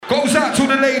Goes out to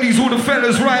the ladies, all the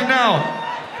fellas right now.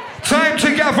 Time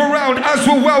to gather round as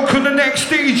we welcome the next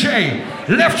DJ.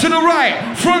 Left to the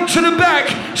right, front to the back.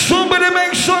 Somebody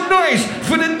make some noise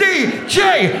for the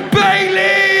DJ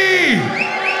Bailey.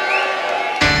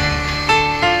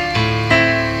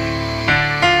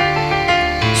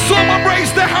 Someone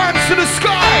raise their hands to the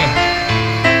sky.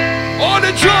 All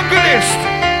the junglist,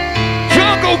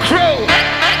 jungle crew.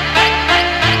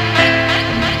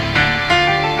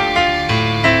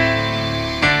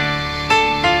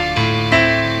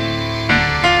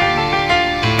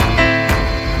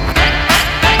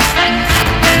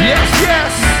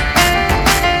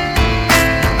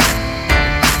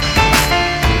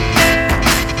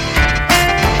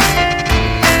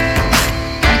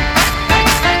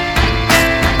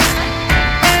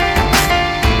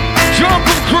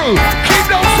 Keep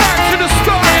those hands to the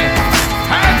sky.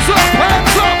 Hands up,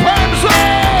 hands up, hands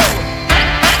up.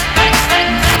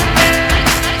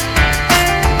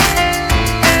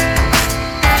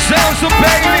 Sounds of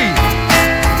Bailey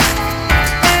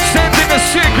sending a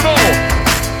signal.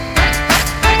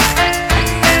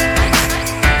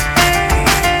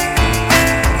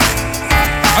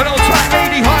 An old time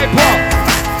lady hyper.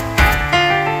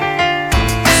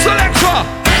 Selector.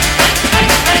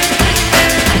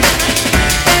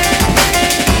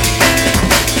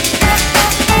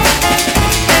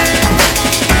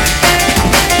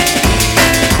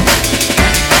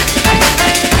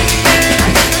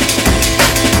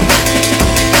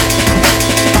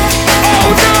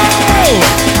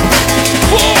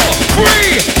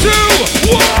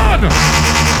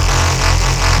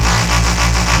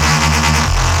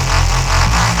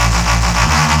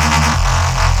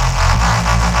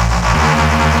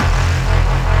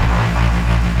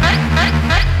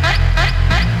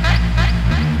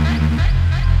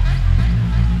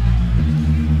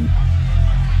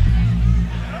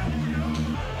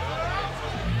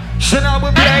 So now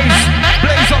we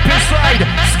blaze up inside.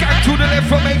 Scan to the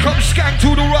left and make them scan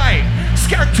to the right.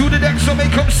 Scan to the deck so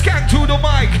make them scan to the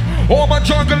mic. All my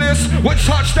junglers with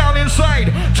touchdown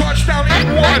inside. Touchdown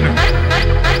in one.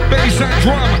 Bass and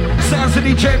drum. Sounds of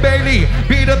DJ Bailey.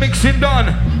 Be the mixing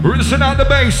done. Rinsing out the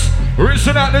bass.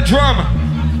 Rinsing out the drum.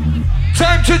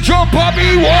 Time to jump up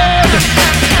E1.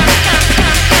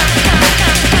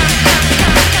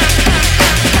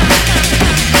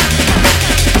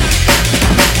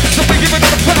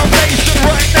 Foundation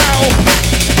right now.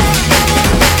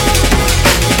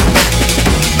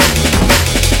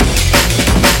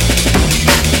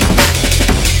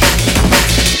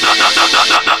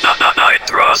 Night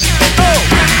thrust.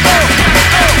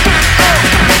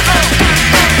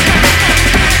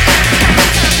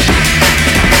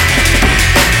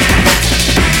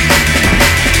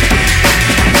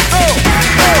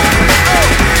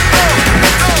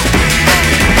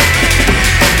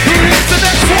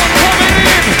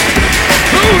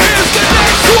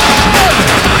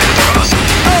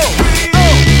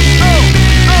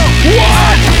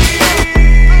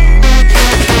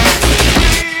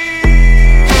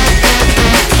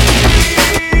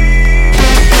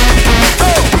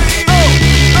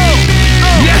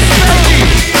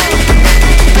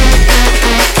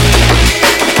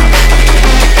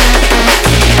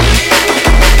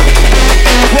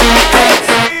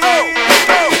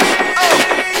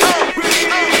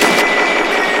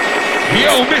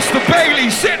 Yo, Mr. Bailey,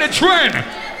 set the trend.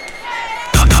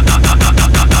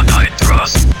 Night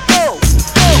thrust.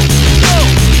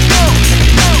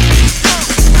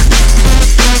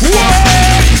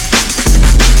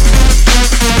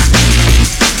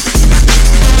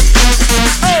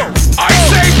 I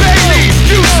say Bailey,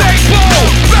 you say Bo.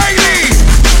 Bailey,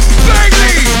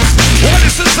 Bailey. Well,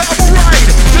 this is our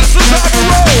ride. This is our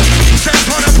roll. 10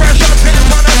 ton of pressure, 10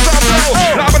 ton of sub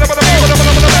low.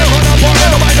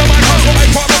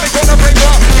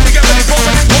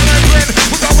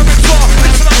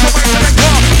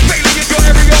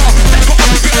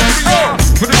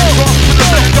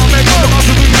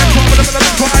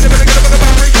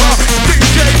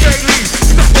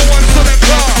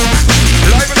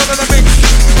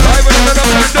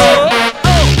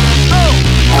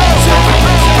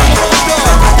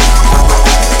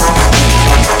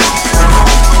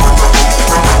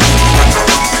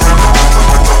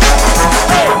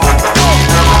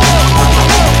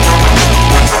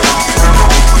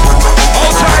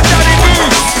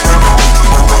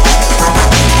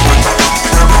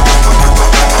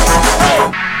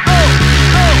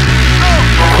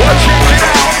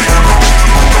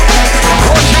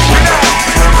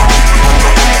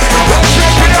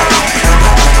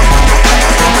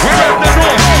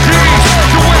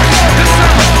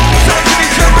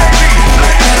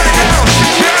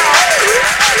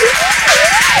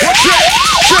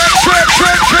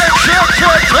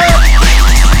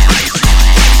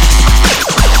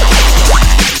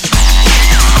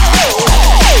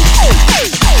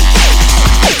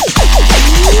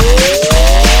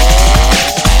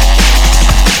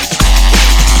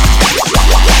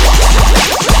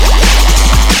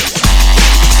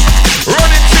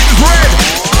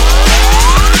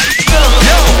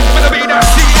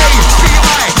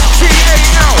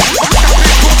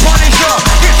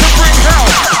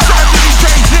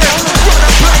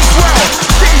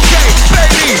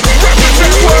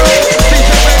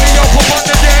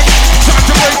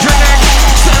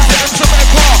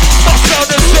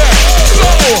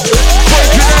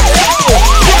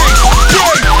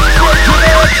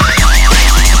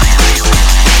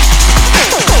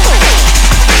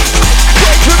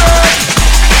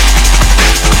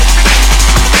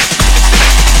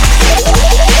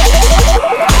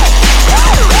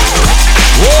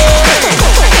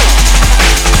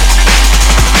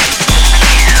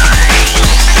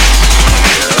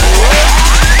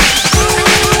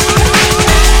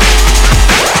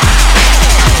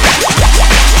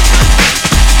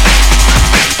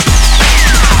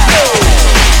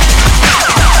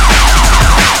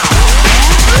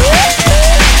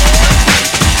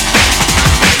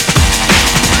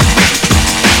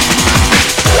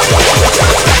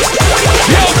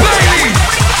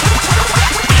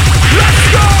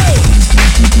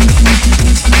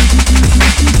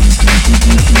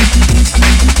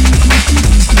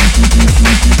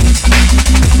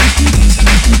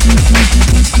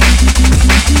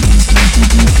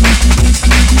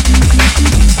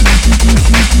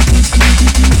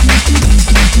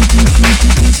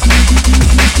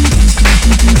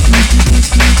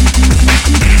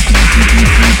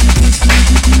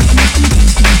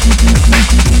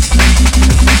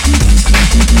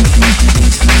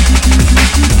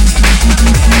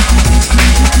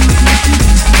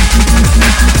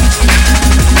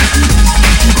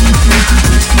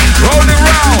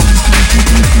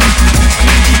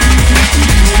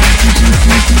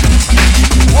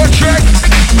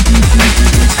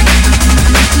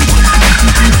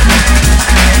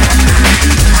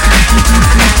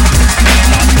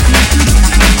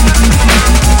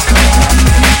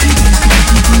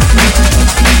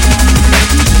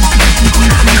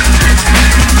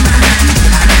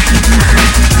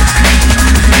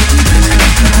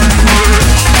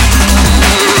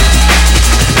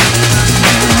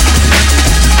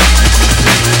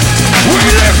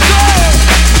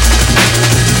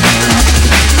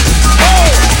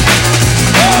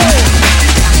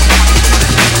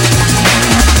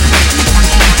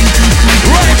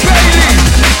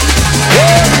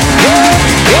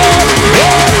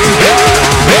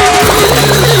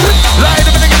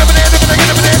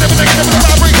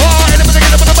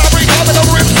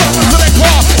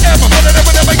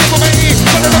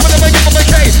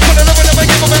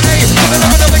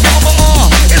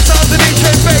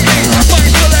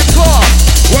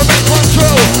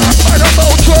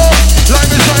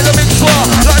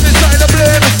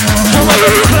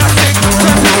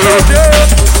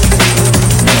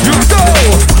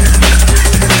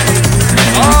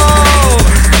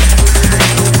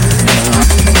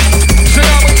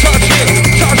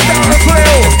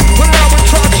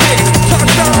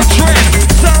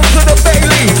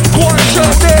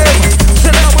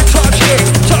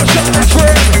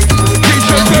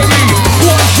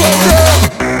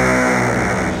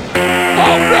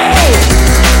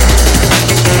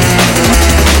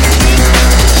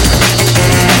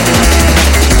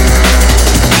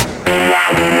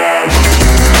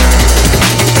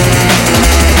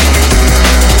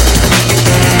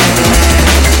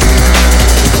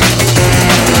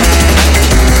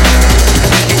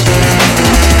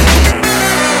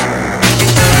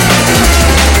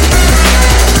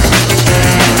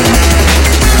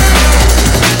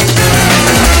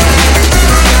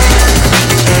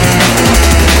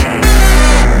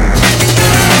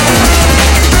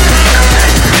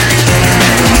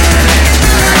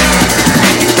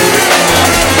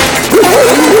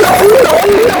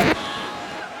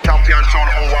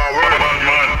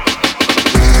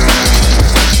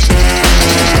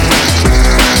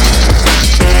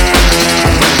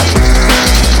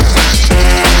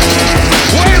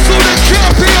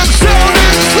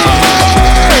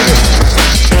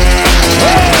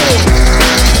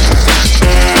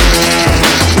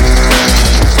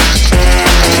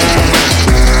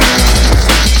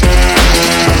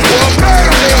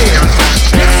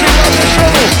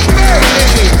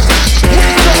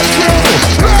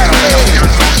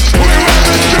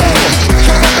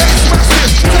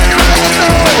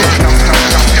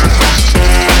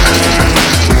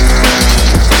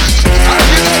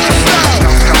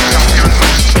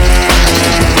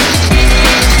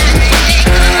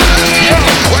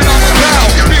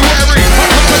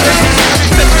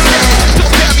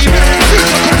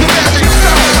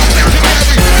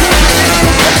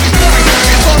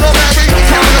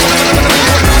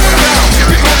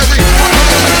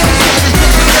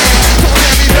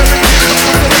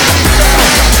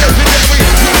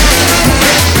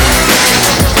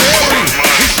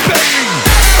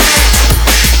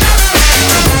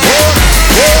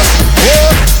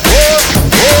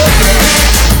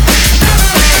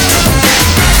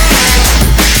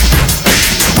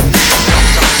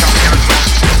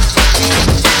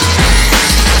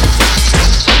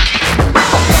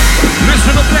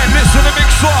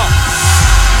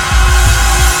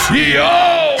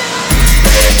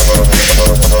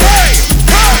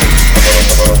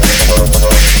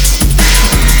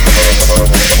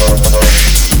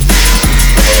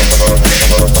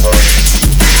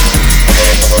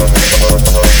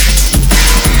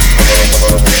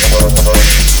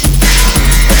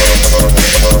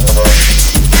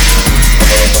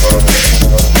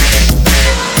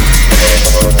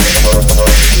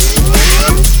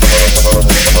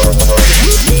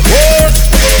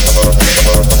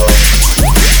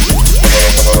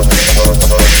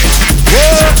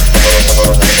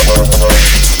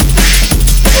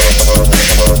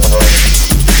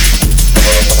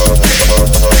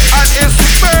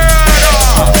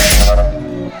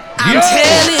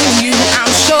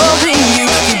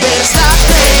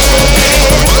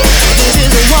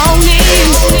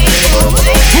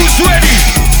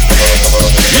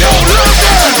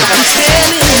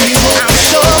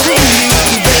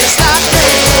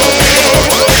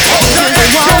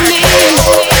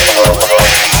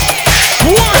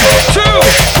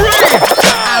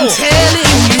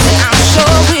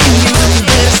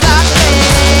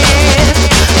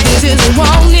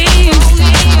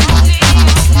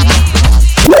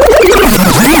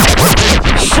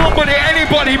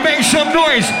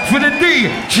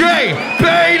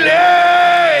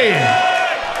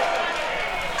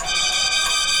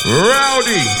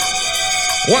 Rowdy.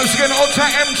 Once again,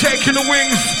 Outside M taking the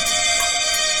wings.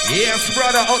 Yes,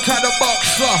 brother, Outside the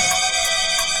boxer.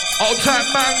 Outside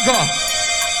manga.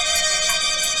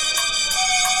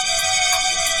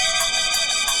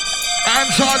 And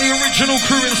the original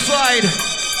crew inside.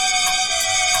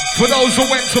 For those who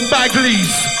went to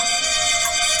Bagley's,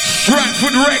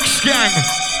 Stratford Rex Gang.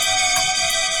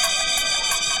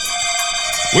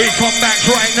 We come back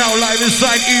right now live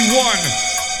inside E1.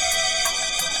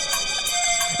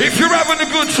 If you're having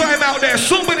a good time out there,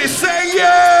 somebody say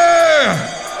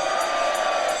yeah!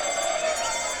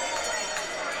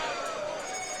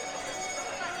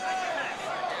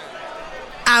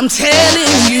 I'm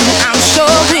telling you, I'm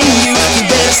showing you, you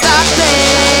better stop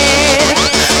there.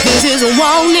 This is a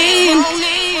warning.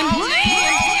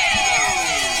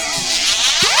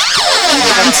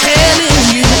 I'm telling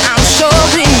you, I'm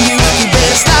showing you, you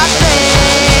better stop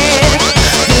there.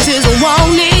 This is a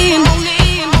warning.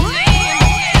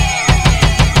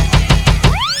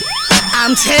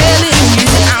 I'm telling you,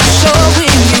 I'm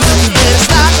showing you, you better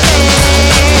stop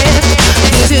there.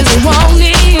 This is a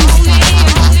warning.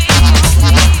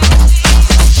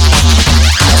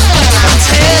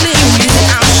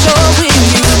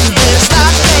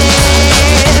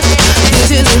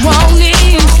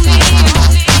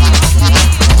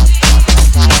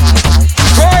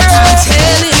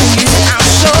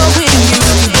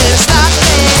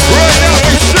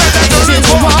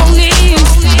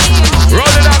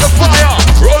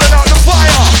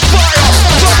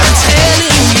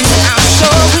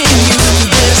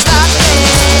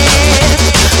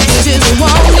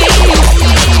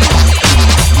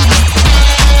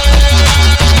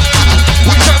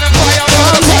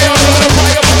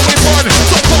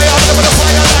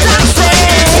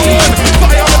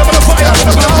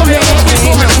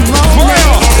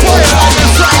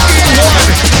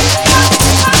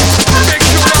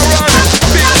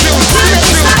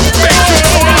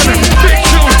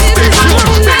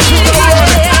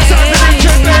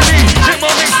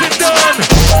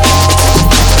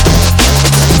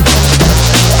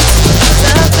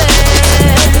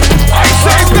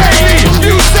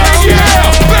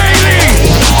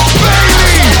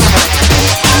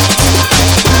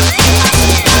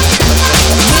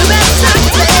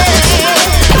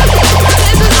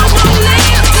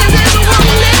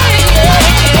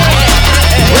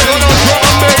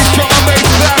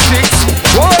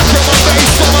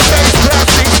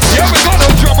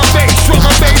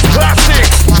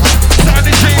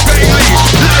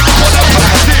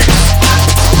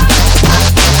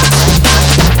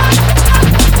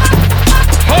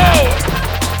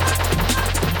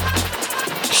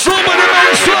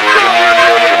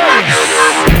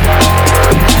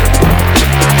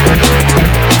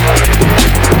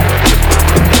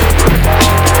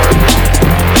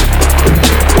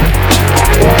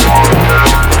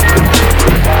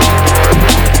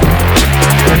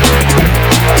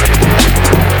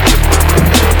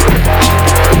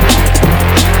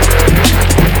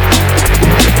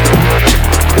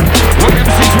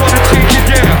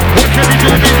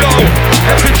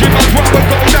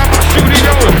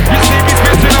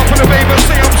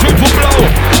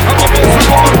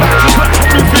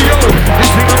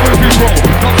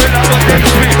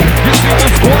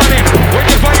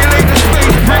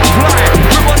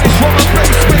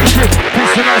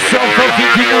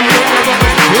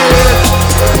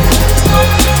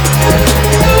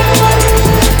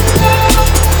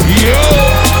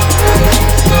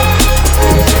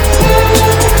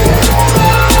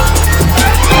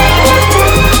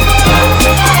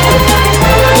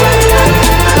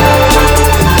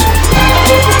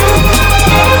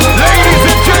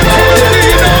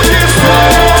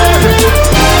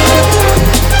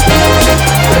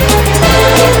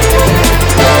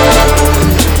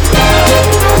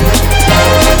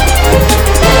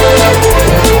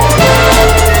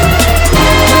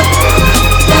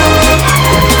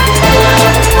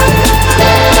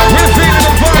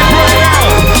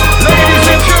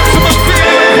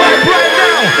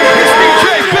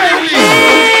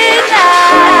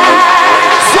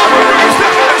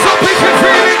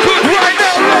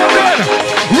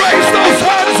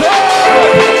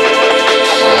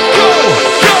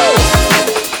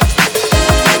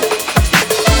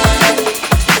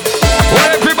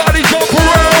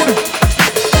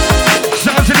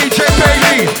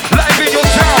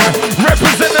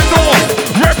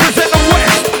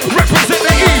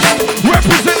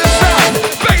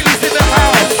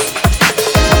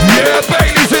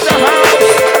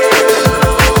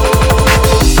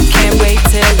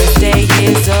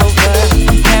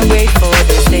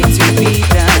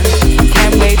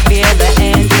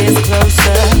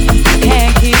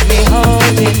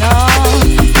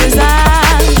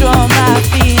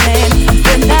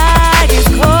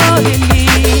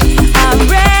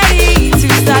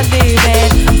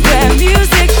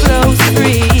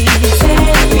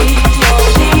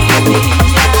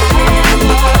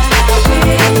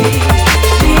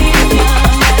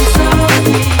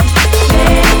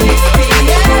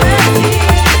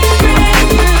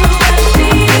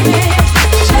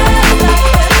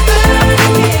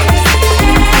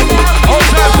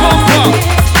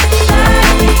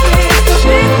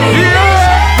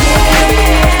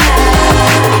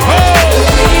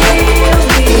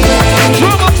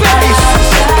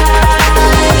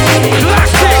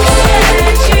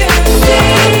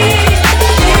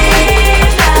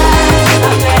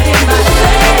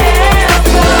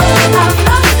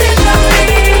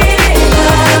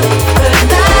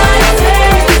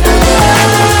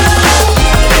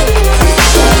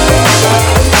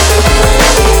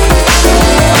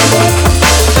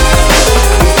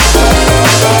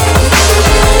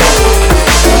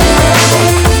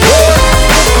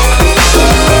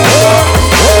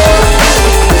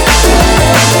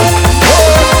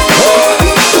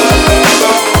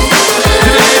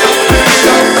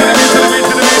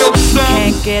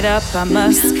 up, I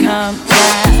must come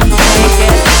down.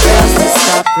 Get the bells to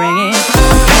stop ringing.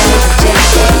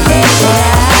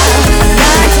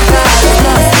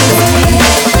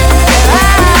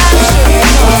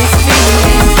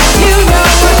 You know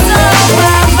what's on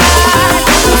my mind.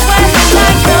 When the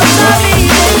night comes, I'll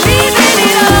be leaving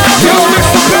it all. Yo,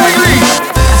 Mr. Bailey.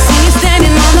 I see you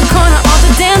standing on the corner of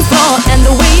the dance floor, and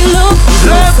the way you look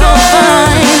is so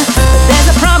fine. But there's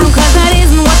a problem, 'cause that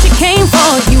isn't what you came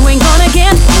for. You ain't gonna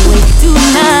get away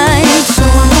tonight. So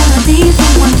I'm gonna be the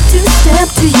one to step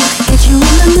to you, get you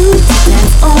in the mood to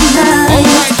dance all night.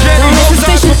 Don't let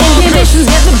suspicion, inhibitions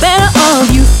get the better of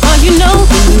you, 'cause you know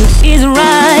the mood is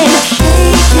right.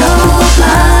 Shake your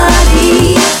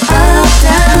body up,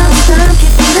 down, stop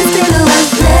your feet and spin around.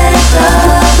 Let the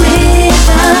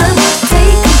rhythm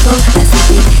take control as the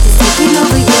beat is taking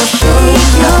over your show.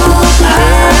 Shake your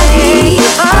body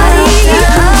up,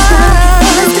 down, stop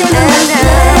your feet and spin around.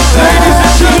 Ladies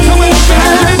and gentlemen,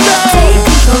 shaking it down. Take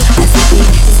control as the beat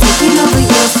is taking over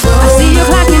your soul. I see you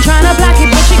clocking, trying to block it,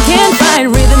 but you can't fight.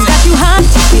 Rhythm's got you hot,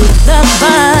 you feel the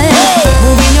vibe.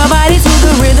 Moving your body to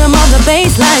the rhythm of the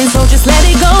bass line, so just let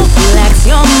it go, relax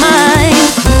your mind.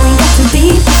 You ain't got to be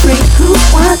afraid who's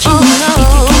watching. If you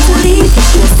came to leave,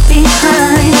 it's just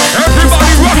behind.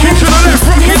 Everybody rocking to the left,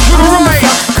 rocking to the right.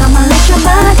 Come on, let your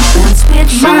body bounce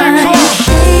with mine.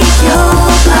 Shake your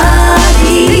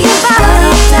body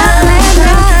up, down, and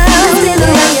up. Spin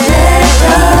around, let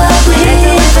the rhythm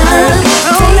take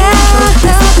control.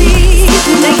 Let's be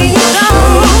taking your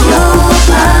soul. Shake your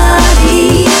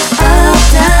body up,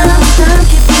 down, stop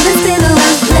your feet and spin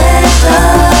around. Let the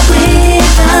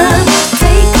rhythm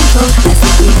take control. Let's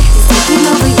be taking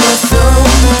over your soul.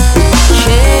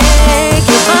 Shake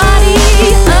your body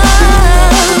up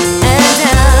and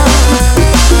down.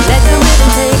 Let the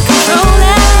rhythm take control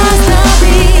as the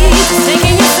beat is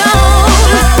taking your soul.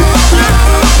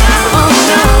 Oh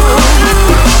no.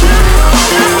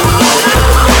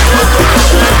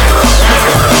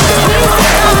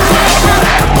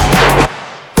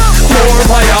 More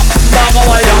fire, mama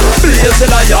wire, blaze the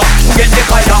liar, get the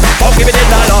fire, I'll give it a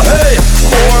dollar, hey.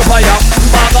 More fire,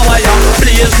 mama wire,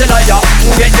 blaze the liar,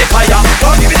 get the fire,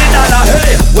 I'll give it a dollar,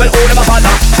 hey. Well, all of my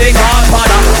father, the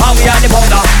Godfather, and we are the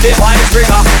founder, the fire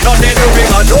springer, not the new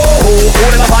ringer, no.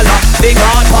 All of my father, the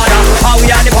Godfather, and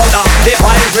we are the founder, the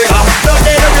fire springer, not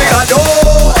the new ringer, no.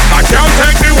 I can't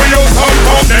take the way you some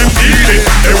from them dealing.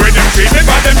 The way them treat me,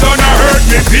 but them gonna hurt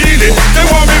me feeling. They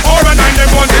want me for a nine, they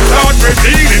want to start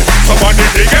revealing. Somebody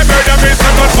they get murder, me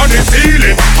stuck on the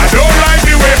ceiling. I don't like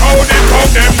the way how they come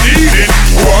them dealing.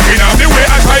 Walking on the way,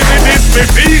 I try to miss me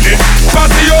feeling.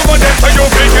 Passy over them so you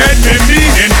forget me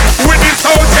meaning. With this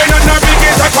sound chain and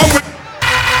navigator come with.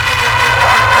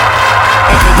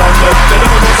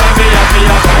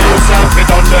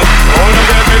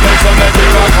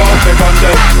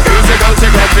 Musical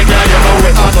secret, yeah, you know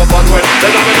it, I'm up on when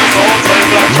they're having a soul train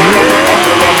like trouble. I'm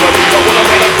the one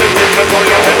that thinks that for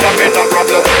your head, I'm in a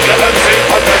problem. Let them see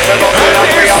what they say, don't say I'm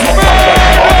free, I'm a problem.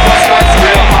 All just like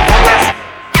real, I'm a rest.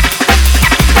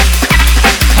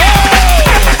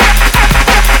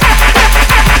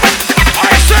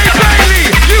 I say Bailey,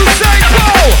 you say Bo.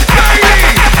 Bailey,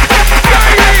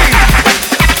 Bailey.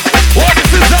 Well,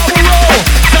 this is how we roll.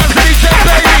 Time to DJ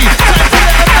Bailey. Time to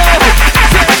let them know.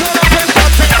 Take on the pressure,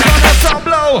 take on the sound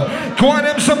blow. Go on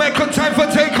them, so make a time for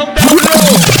take them down low.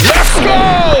 Let's go.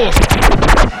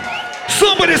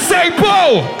 Somebody say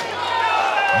Bo.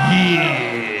 Yeah.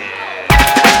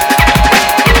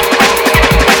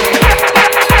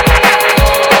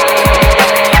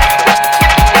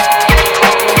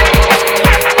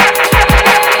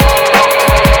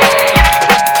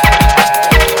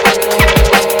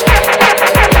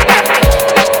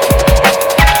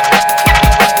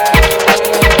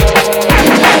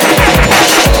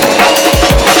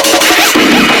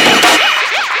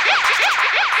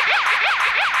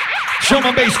 Drum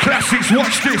and bass classics,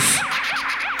 watch this.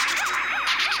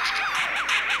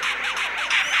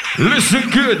 Listen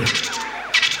good.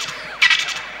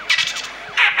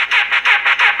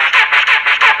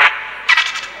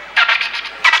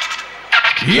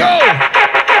 Yo!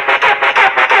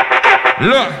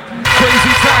 Look,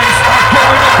 crazy times.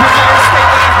 Growing up in my state,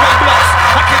 life my blocks.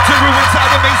 I get to ruin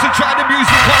time and mason, try the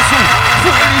music hustle.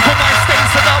 Fully for my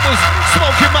states and others.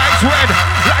 Smoking mics red,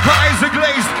 like my eyes are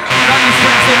glazed. Now these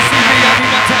friends don't see me, I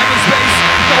need my time and space.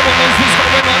 No one knows what's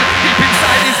going on deep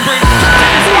inside his brain.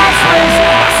 This last space,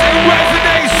 I say right for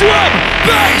days. Drum,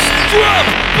 bass, drum,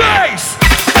 bass.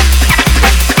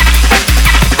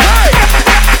 Hey!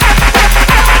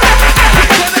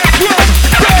 Pick on that drum,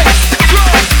 bass,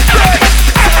 drum, bass.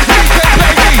 Sounds DJ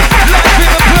Bailey.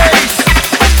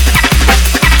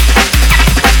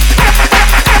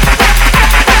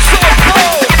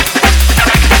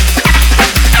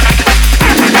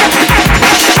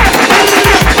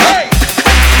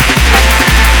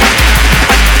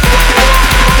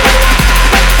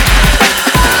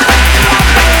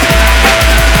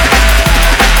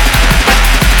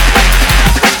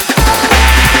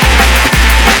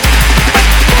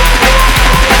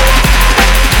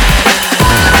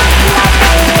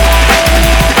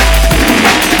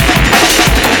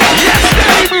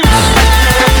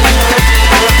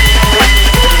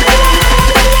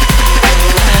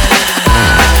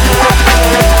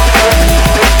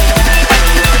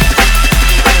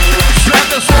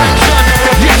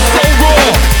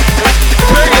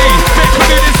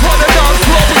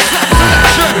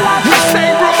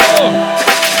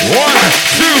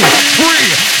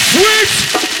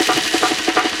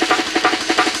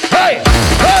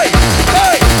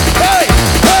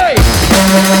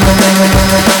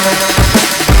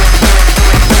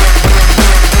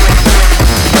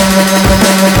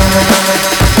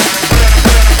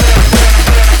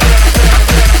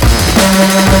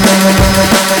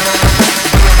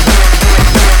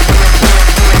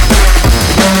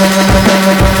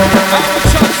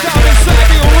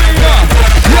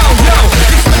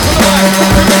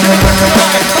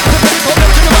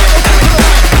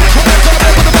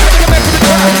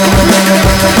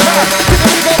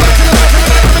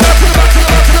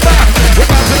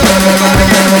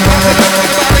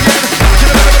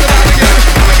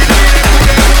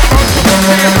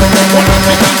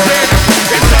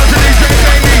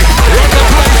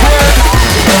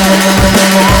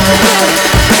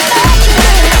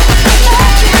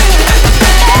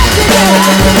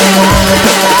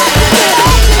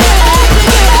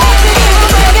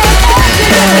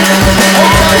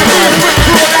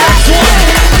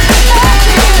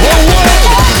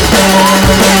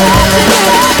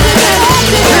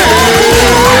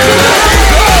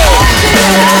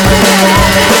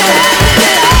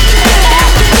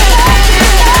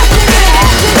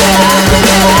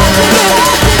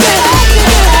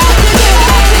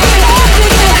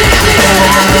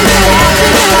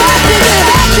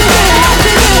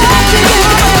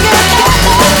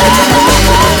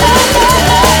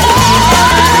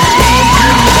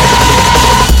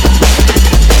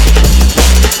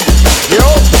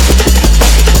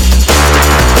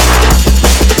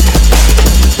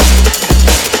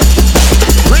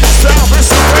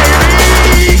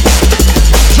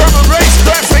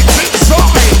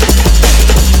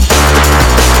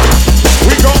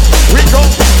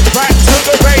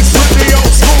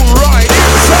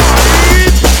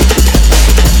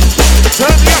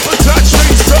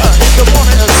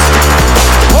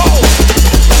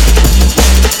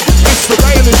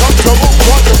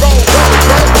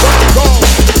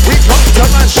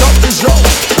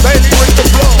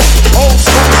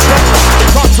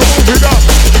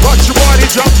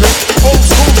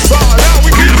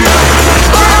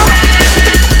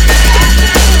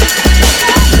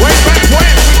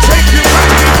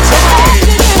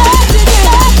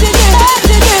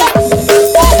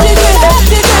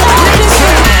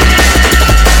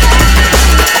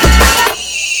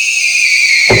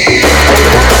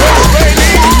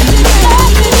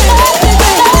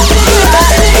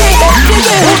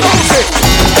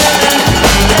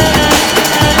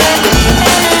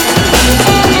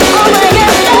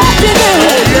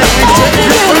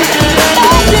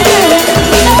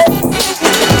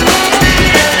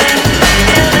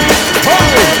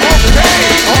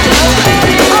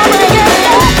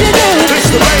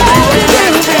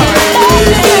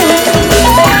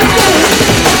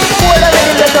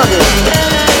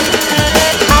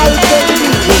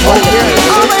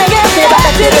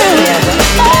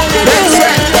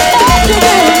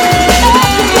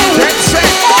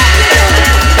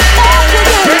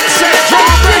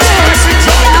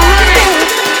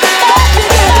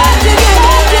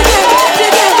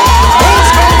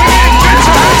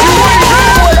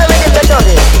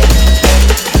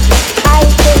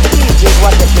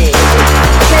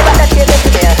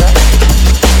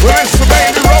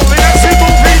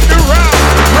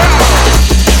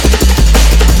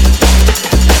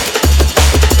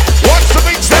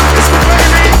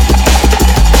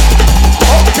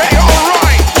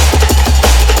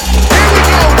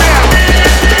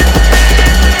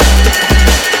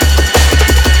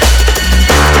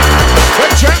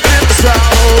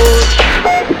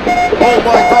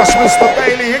 Mr.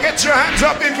 Bailey. Get your hands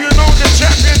up if you know the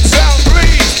champion sound,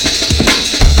 please.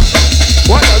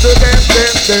 What I do them.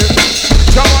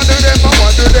 Come on do them, I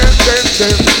want to them.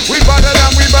 We better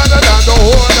than the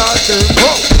whole of them.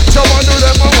 Come on do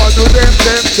them, I want to them.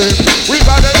 We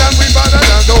better than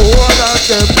the whole of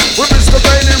them. We Mr.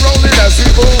 Bailey rolling as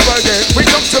we move again. We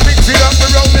come to mix it up, we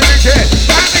rolling again.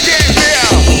 And again,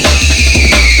 yeah.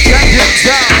 Champion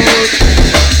sound.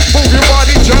 Move your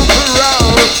body, jump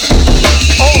around.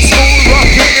 Old school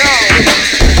rocking out.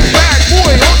 Bad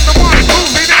boy on the mic,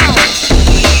 moving out.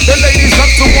 The ladies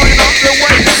have to wind up their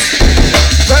waist.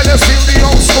 Fellas feel the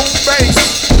old school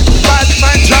bass. Bad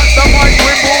man jack the mic,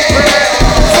 we moving it.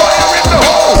 Fire in the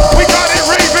hole, we got it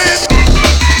raving.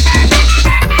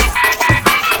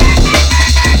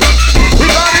 We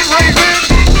got it raving.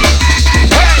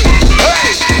 Hey,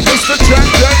 Mr.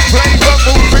 Champion flavor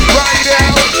moving right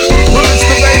out. Well,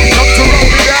 Mr. Baby come to roll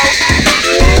it out.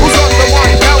 Who's on the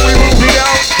mic now? We move it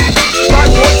out. Bad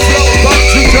boy flow, got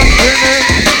you jumping in.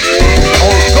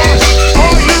 Oh gosh,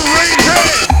 are you raving?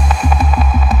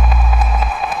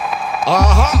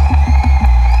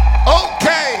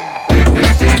 Okay.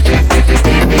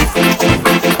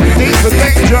 These are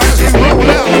danger as we roll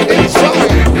out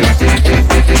inside.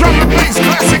 Drum and bass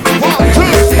classic part 2.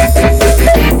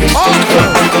 Awesome.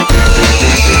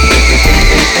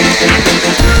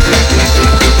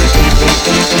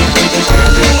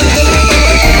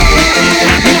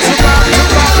 It's about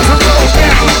to roll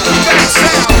down. That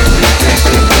sound.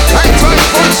 Hang tight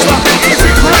for a second,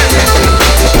 easy grip.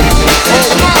 Oh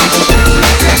gosh.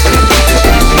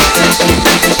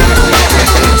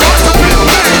 Time to feel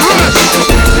that rush.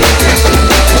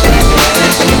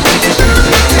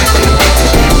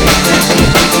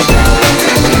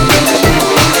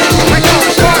 We go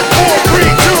 5, 4, 3,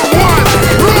 2, 1,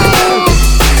 roll.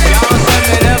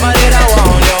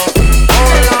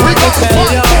 We go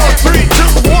 5, 4, 3,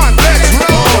 2, 1, let's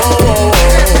roll.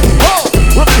 Oh,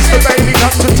 we're Mr. Bailey,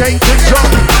 come to take control.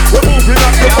 We're moving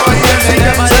up the body as we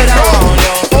get to go.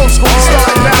 Old school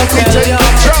style now, we take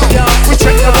control. We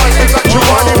check the mic, we got your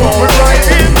body moving right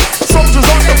in. Soldiers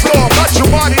on the floor, got your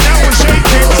body now, we're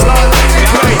shaking. Start to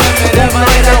play, move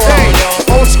right away.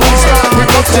 Old school style, we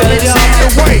got to mix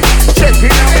either way. Check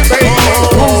it out, baby,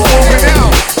 who's moving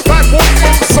out? Bad boy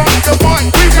moves on the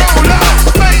mic, we roll out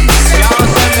bass. We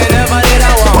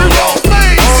roll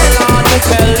bass.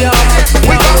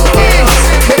 We got bass.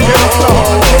 Kick it off the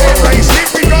hardcore race, here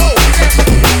we go.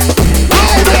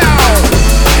 Roll down.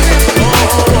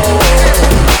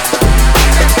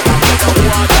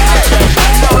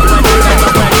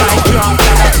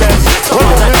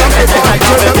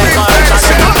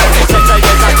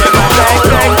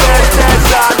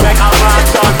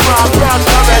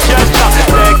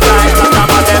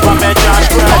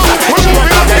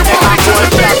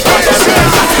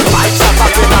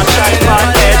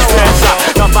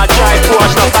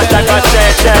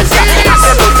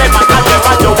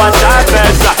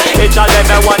 Each of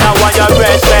them want your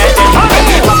respect. Come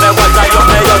and watch a young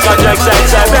man, you're such a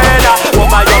sensibela.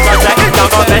 Woman, you're such a hit, don't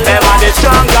make them man is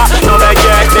stronger. No me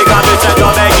get bigger, me say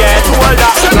no me get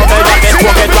older. No me let me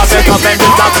pocket drop it up and do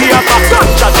the paper.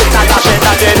 Just sit and dash it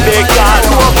and then big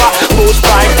all over. Who's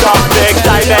spiked up big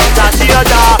time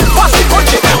entertainer? What's the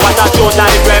country? What a tune I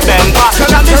remember.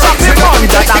 Now this up the fun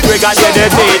that I brigadier the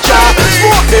teacher.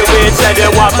 Smoke the weed, say they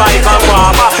want bike and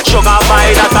warmer. Sugar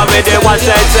pie, that's how they want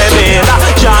sensibela.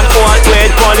 John Ford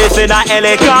with police in a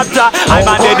helicopter. I'm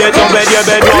a did it when you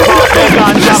been up on the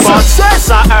ganja. But says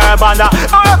a urban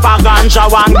ganja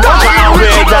one ganja and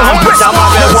weed and with a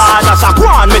marijuana. So go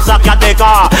on, Mr.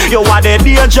 Katika, you are the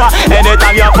danger.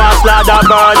 Anytime you pass like the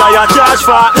bird or you charge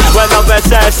for. When the best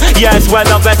says, yes, when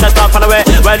the best says, come follow it.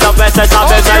 When the best says, I'm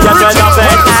best says, yes, when the best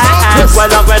when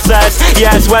the best says,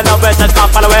 yes, when the best says, come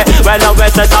follow it. When the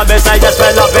best says, I'm best says, yes,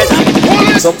 when the best.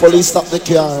 Some police stop the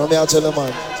car, let me tell you,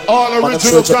 man. All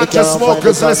original ganja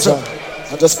smokers, listen.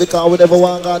 And just because we never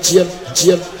want to go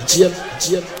jail.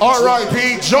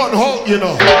 R.I.P. John Holt, you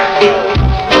know.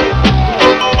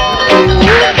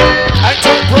 I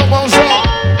told promos on.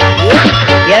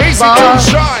 Yes,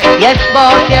 boss. Yes,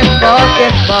 boss. Yes, boss.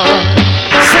 Yes, boss.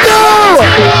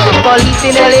 Police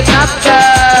in helicopter.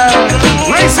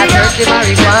 I heard the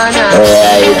marijuana.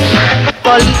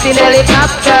 Police in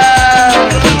helicopter.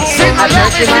 I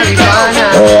heard the marijuana.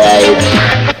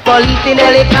 Police in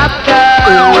helicopter.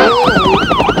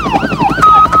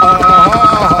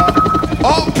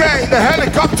 Okay, the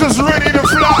helicopter's ready to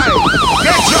fly.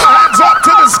 Get your hands up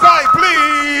to the sky,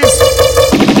 please.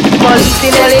 Police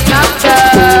in helicopter.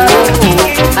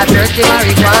 I heard the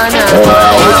marijuana.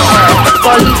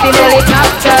 Police in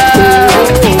helicopter.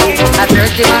 I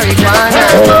heard the marijuana.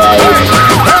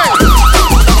 Hey,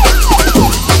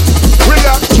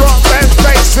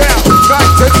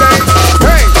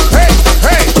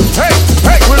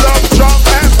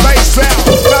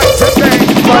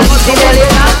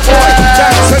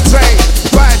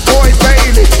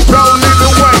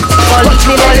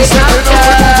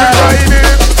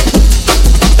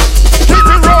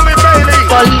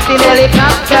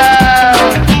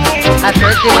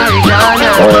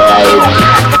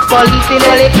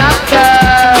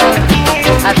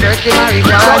 the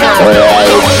marijuana.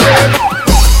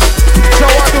 So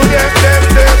I do them.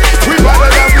 We better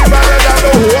than the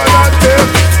whole of them.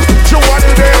 So I do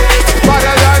them,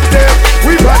 better than them.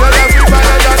 We better than the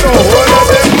whole of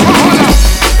them.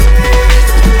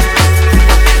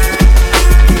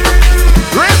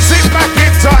 Rinse it back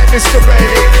in time, Mr.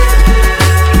 Baby.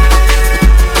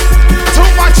 Too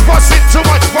much fussing, too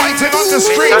much fighting on the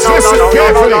streets. Listen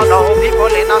carefully.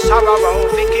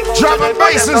 Drum and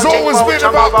bass has always been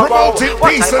about promoting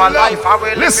peace and love.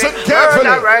 Listen carefully.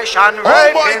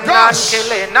 Oh my gosh.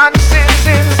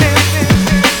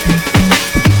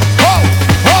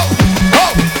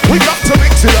 We got to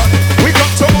mix it up. We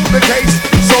got to move the case.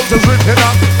 Soldiers ripping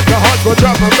up the hardcore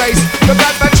drum and bass. The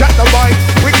bad man chat the mic.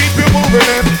 We keep you moving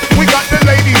in. We got the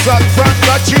ladies up front,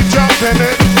 got you jumping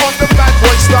in. On the bad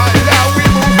boy style, now we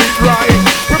move it right.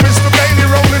 We're Mr. Bailey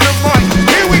rolling the mic.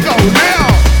 Here we go now.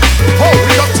 Oh,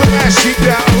 we got to mash it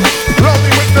down.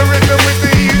 Rolling with the rhythm with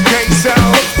the UK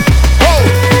sound. Oh,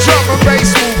 drum and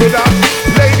bass moving up.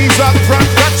 Ladies up front,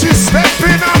 got you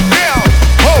stepping up now.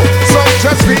 Oh,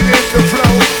 soldiers feeling the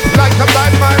flow. Like a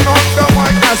bad man on the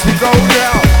mic as we go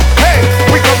down. Hey,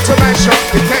 we come to mash up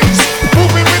the case.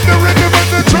 Moving with the rhythm of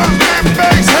the drum and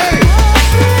bass. Hey,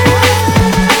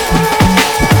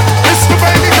 Mr.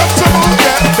 Bailey, come to move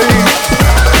that thing.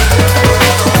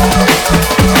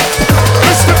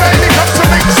 Mr. Bailey, come to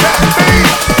mix that beat.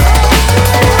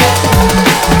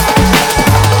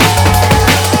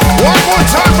 One more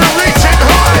time, we're reaching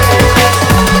high.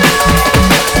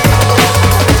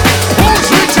 Who's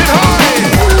reaching high?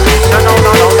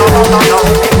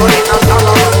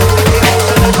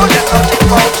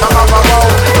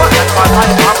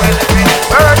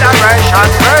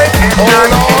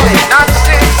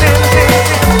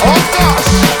 Oh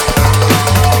gosh.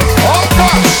 Oh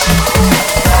gosh.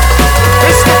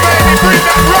 Mr. Baby, bring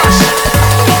that rush.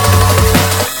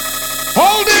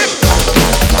 Hold it.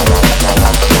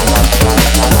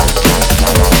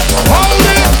 Hold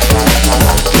it.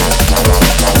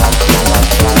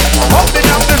 Holding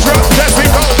down the drums as we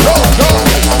go.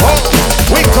 Oh,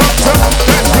 we come to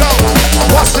that flow.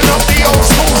 Busting up the old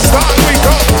school style, we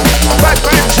go. Bad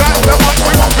man shot the mic,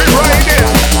 we won't be right in.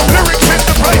 Lyrics in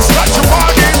the place, got your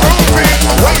body moving.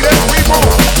 Way that we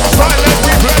move, style that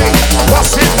we play.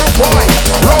 Busting the boy,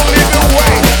 rolling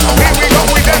away. Here we go,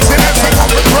 we dancing as we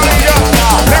move it right up.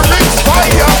 Lyrics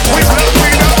fire, we blow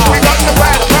it up. We got the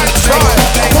bad man style,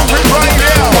 moving right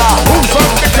now. Who's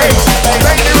on the case?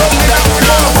 Lady rolling up, we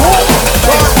gonna move.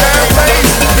 Goddamn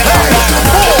bass, hey,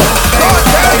 more.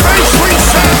 Goddamn bass, we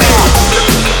sound.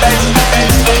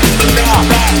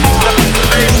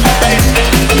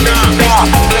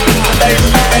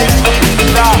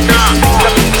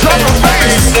 Drum and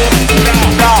bass.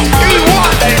 E1.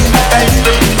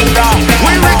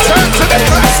 We return to the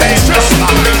classics just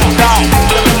like.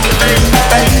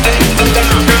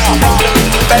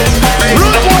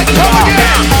 Rude boy, come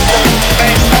again. Rude boy.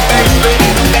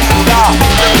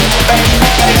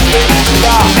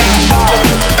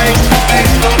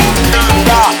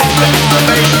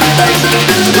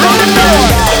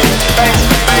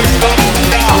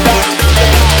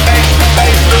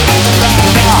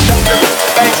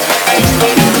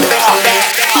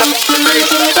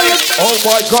 Oh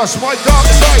my gosh, my dark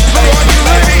side crew, are you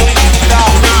ready?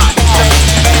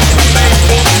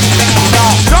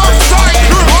 Dark side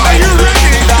crew, are you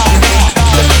ready?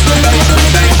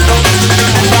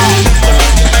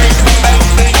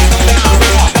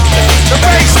 The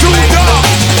bass too dark,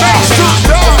 bass too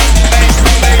dark.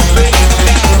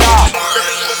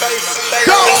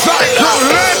 Dark side crew,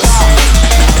 let's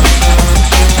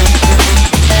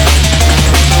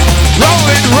roll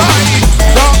it right.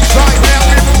 Dark side, now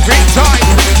we moving tight.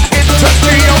 Into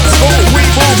the old school, we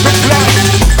move it light.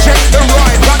 Check the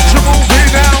ride, got you moving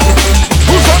now.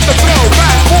 Who's on the flow?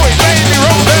 Bad boy, baby,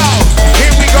 roll down.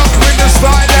 Here we go with the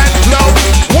style and flow.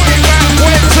 Way back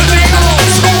when to the old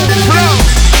school flow.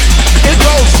 It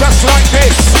goes just like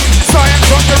this. Science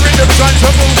on the rhythm, time to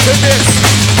move to this.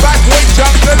 Back way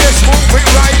jump to this, moving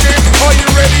right in. Are you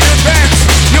ready to dance?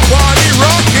 Your body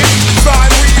rocking,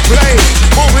 style we play.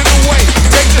 Moving away,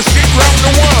 take the shit round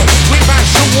the world. We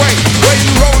mash away, way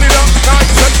you roll it up,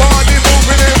 nice and body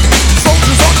moving in.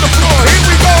 Soldiers on the floor, here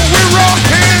we go, we're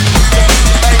rocking.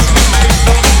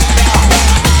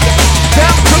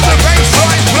 Down to the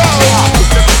baseline flow.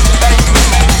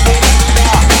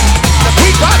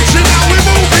 We got you now, we're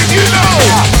moving, you know.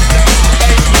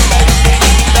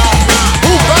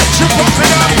 Who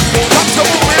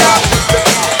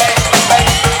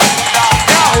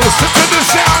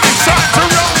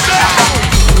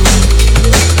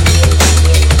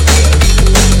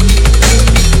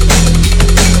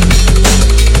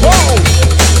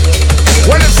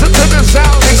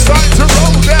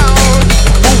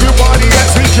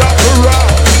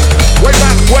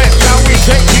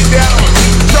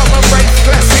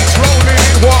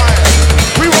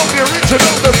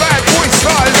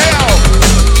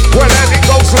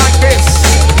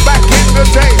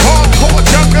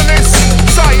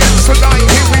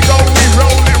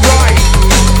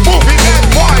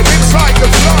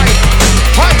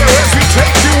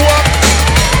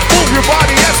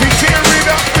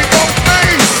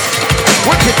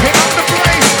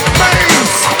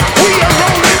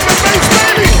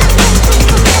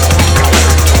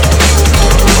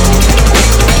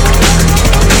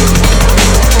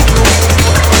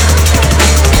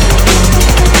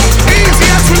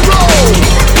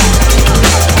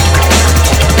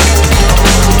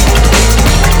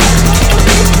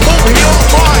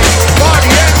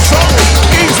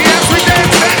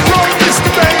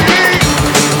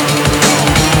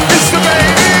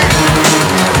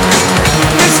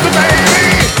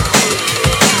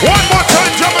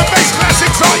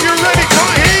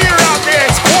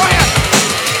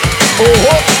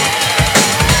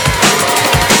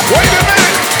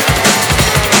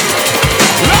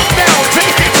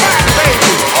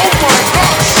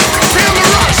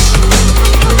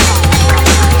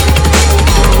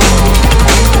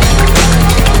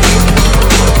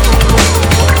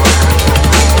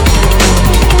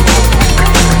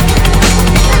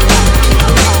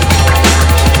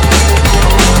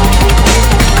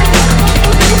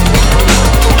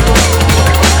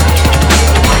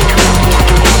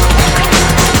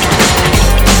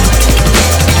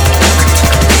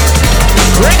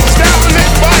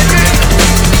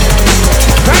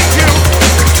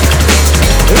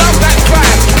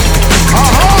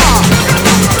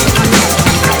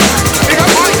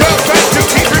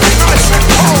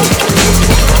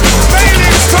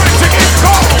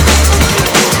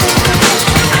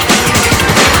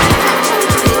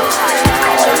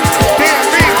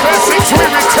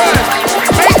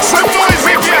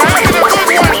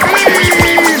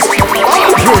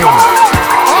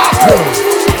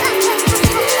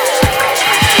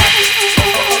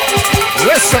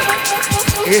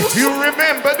If you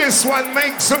remember this one,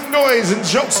 make some noise and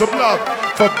show some love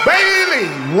for Bailey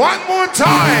one more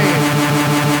time.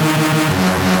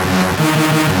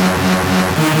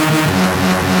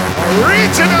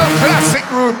 Original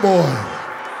classic Rude Boy.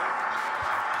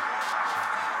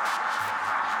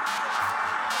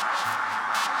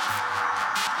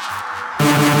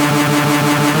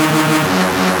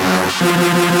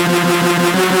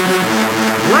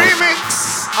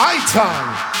 Remix,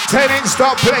 I-Time, 10-inch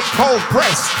dub plate, cold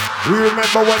press. We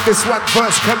remember when this one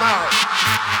first came out.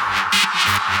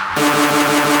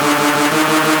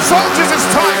 Soldiers, it's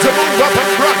time to move up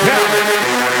and rock out.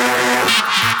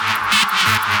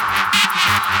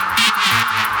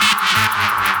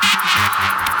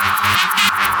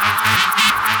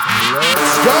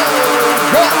 Let's go,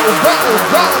 go, go,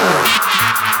 go.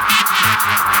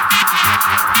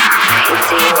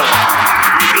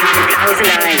 Closing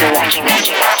eyes and watching us.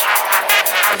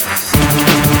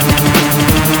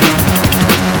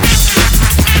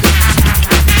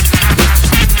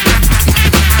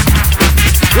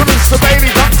 Mr.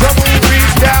 Baby, come to move me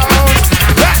down.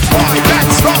 That boy,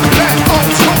 that's not that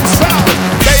old school sound.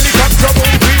 Baby, come to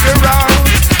move me around.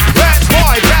 That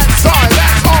boy, that's all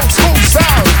that old school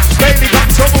sound. Baby, come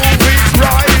to move me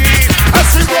right. As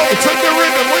we roll to the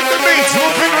rhythm with the beats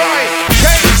moving right.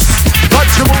 Case, got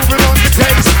you moving on the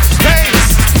case.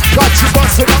 Case, got you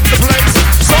busting up the place.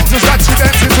 Soldiers got you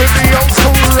dancing with the old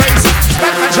school race.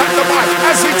 Let me drop the mic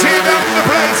as we tear down the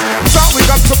place. So we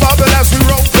got to bubble as we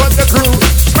roll for the crew.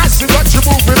 Massive, got you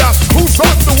move it up. Who's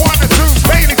on the 1 and 2?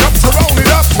 Bailey, come to roll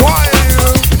it up.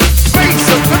 Wild. Face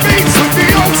of the beats with the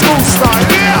old school style.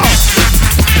 Yeah.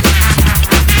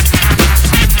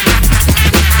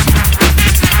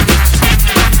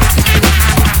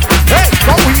 Hey,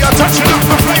 but we are touching up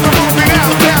the flavor, moving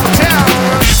out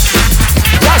downtown.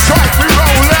 That's right, we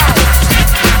roll out.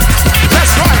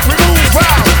 That's right, we move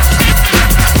out.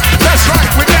 That's right,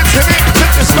 we're dancing into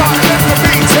the style and the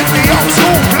beats and the old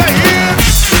school play.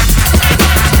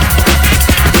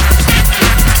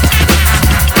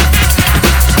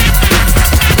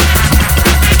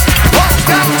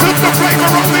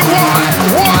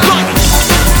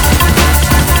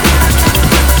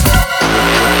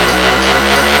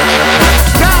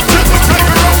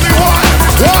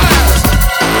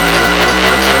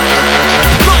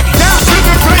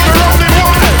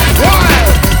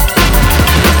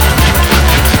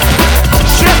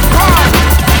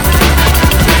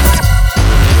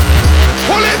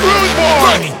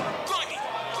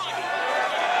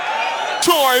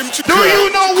 Do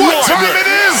you know what time it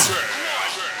is?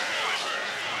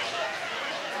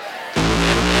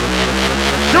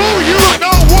 Do you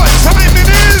know what time it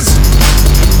is?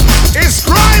 It's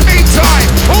grimy time.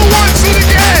 Who wants it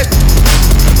again?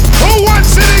 Who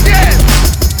wants it again?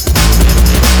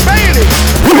 Bailey.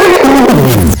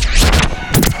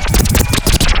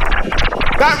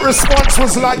 That response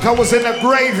was like I was in a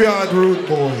graveyard, Rude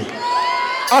Boy.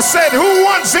 I said, who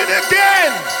wants it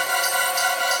again?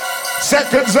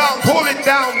 Seconds out, pull it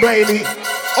down, baby.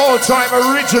 All-time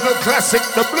original classic,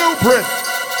 the blueprint.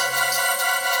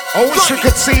 I wish you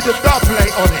could see the dub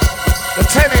plate on it. The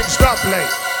 10-inch dub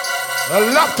plate.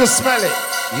 I love to smell it.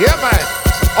 Yeah, man.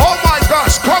 Oh my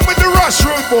gosh, come with the rush,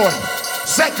 Rude Boy.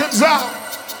 Seconds out.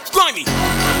 Grimy.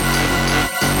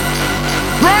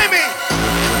 Grimy.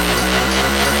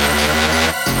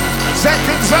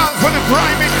 Seconds out for the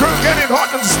grimy crew, getting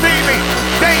hot and steamy.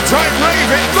 Daytime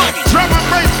raving, drum and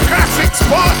bass classics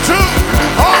part 2.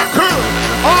 Our crew,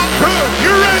 you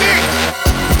ready?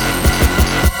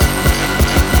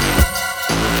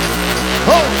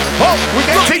 We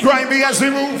getting grimy as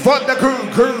we move for the crew.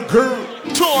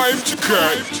 Time to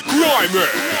get grimy.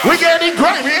 We getting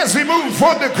grimy as we move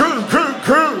for the crew.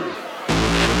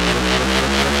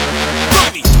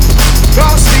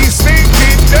 Nasty,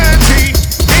 stinking, dirty.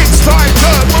 It's time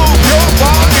to move your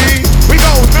body. We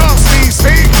go nasty,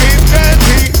 stinking,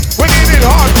 dirty. We get it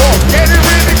hardcore, get it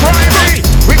really grimy.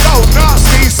 We go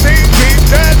nasty, stinking,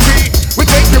 dirty. We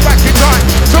take you back in time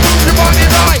to move your body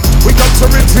right. We got to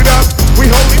rinse it up,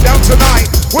 we hold it down tonight.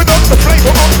 Without the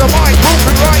flavor on the mic,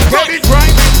 moving right, get it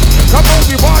grimy. Come on,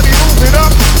 your body, move it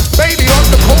up. Baby on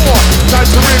the core, time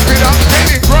to rip it up,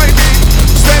 get it grimy.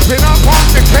 Stepping up on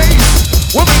the case.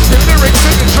 We'll make the lyrics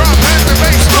in the drum and the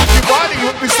bass. Move your body,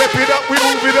 when we step it up, we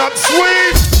move it up,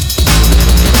 sweet.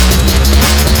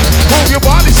 Move your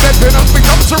body, stepping up, we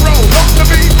come to roll. Off the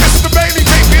beat, Mr. Bailey,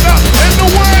 take it up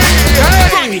and away,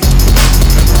 hey.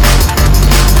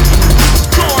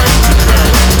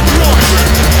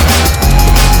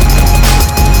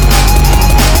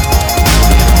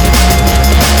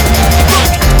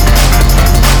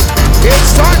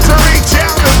 It's time to reach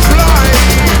out and fly.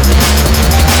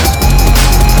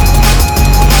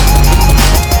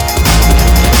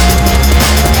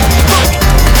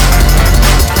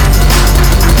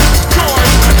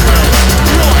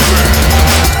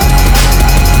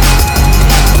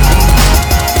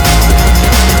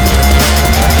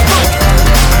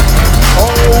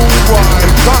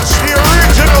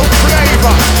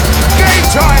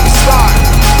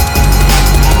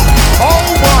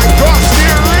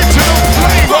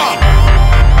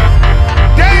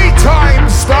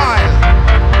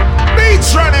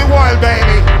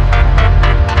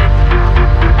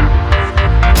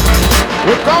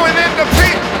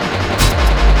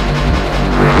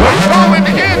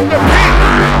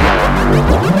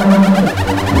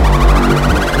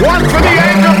 One for the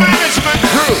anger management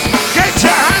crew. Get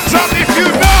your hands up if you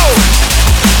know.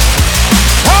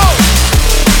 Ho!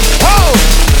 Ho!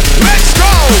 Let's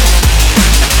go!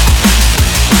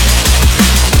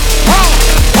 Ho!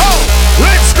 Ho!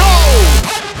 Let's go!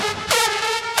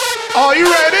 Are you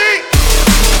ready?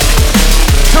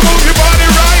 To move your body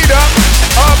right up,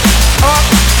 up, up,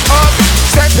 up.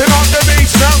 Stepping on the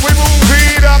beach now we move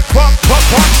it up, up, up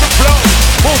on the floor.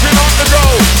 Moving on the go.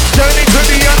 Journey to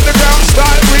the underground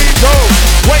style we go.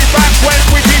 Way back when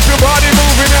we keep your body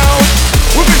moving out.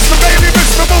 With Mr. Baby,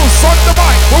 Mr. Moose on the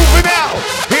mic, moving out.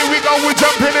 Here we go, we're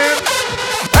jumping in.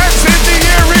 Hands in the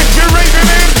air if you're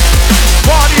raving in.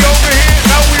 Party over here,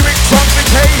 now we mix on the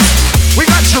case. We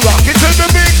got you rocking to the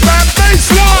big bad bass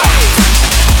line.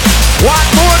 One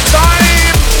more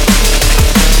time.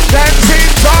 Dancing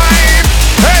time.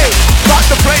 Hey, got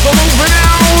the flavor moving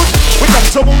out. We got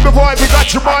to move the vibe, we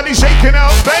got your body shaking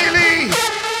out. Bailey,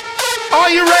 are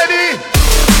you ready?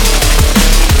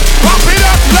 Pump it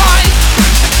up like.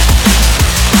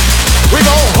 We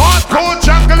go hardcore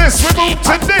junglist, we move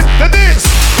to this.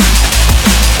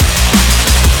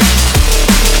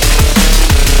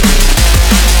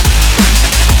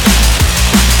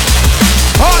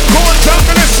 Hardcore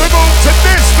junglist, we move to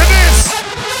this.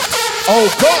 Oh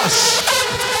gosh.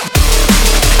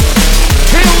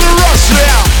 Feel the rush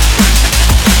now.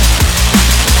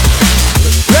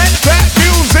 Let that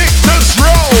music just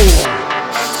roll.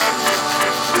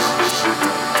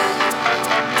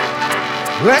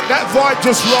 Let that vibe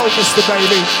just roll, Mr.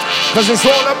 Bailey. Cause it's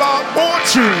all about more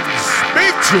tunes,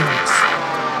 big tunes.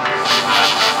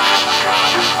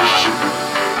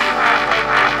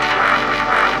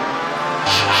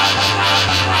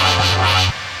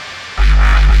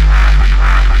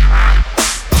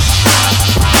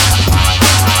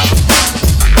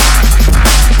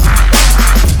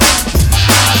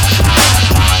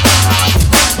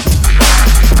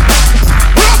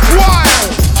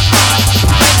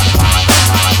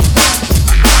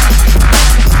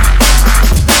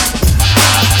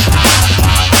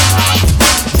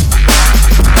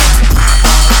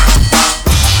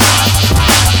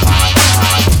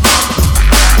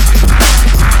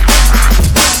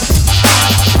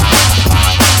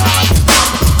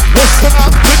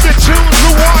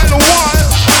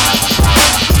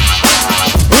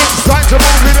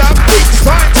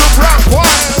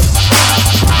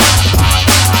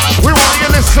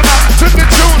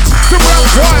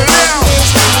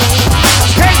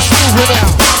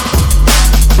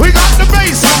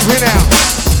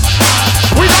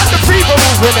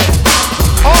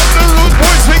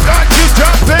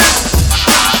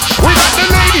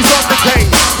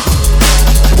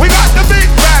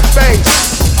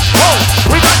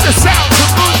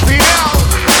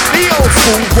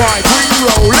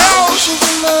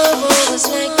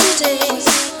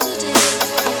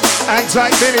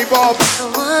 Like Billy Bob.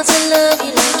 I want to love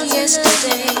you like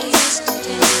yesterday.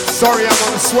 Sorry, I'm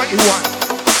on a sweaty one.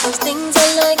 Those things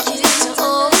I like you to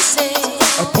always say.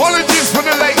 Apologies for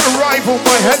the late arrival.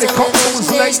 My helicopter was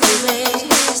late.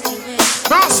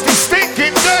 Nasty,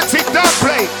 stinking, dirty dub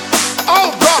plate.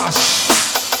 Oh gosh.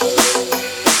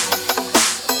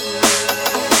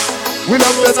 We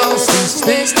love the nasty,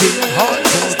 stinking,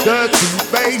 hardcore, dirty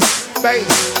bass. Bass,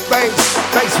 bass,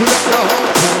 bass, we love the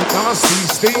hardcore, nasty,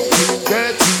 stinking,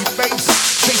 dirty bass.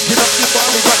 Shaking up your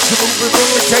body, got you moving on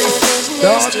the case.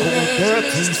 Hardcore,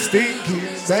 dirty, stinking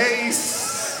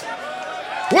bass.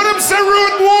 What up, say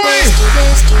rude boy?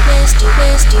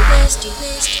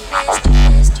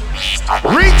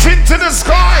 Reach into the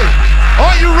sky.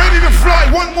 Are you ready to fly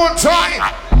one more time?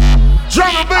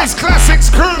 Drum and bass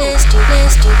classics crew.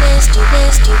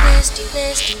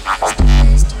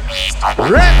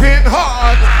 Rapping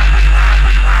hard.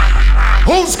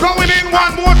 Who's going in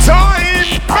one more time?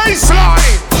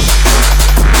 Bassline.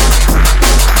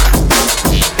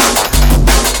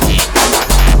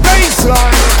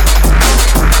 Bassline.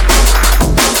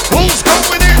 Who's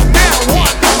going in now?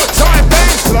 One more time.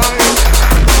 Bassline.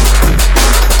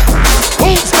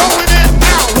 Who's going in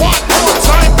now? One more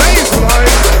time.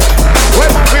 Bassline.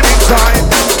 We're moving in time.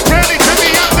 Journey to the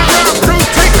underground crew.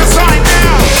 Take a sign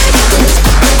now.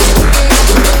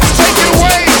 Take it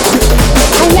away.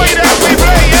 The way that we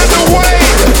play and the way.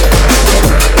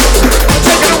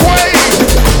 Take it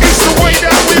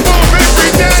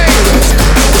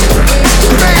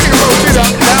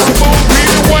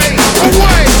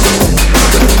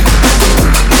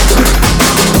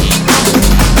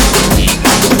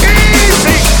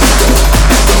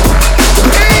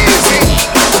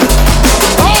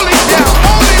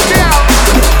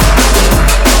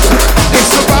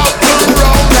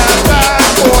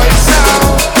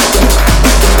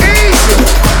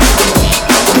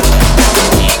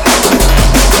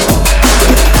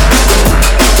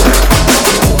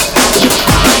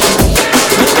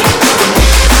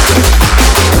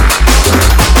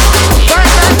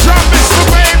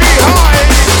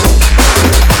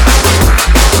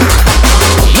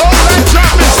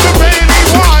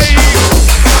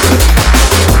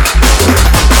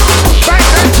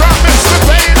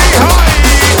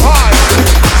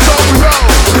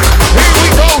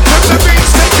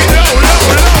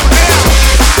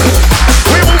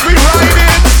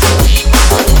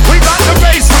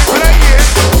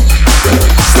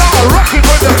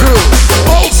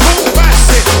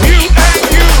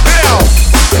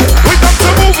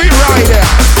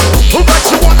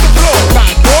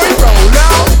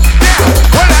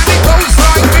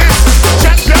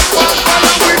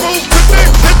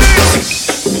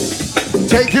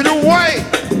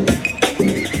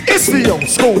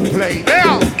play.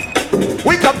 Now,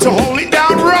 we come to hold it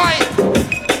down right.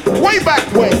 Way back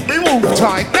when, we move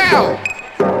tight. Now,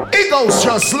 it goes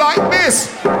just like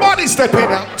this. Body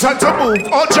stepping out, time to move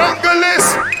on junglist.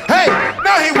 Hey,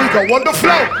 now here we go on the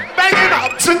flow. Banging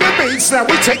up to the beats, now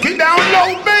we take it down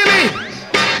low, baby.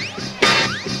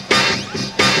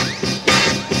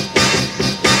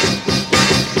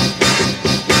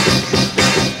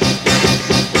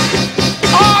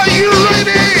 Are you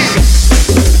ready?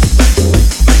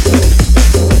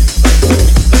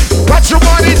 Got your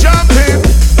body jumping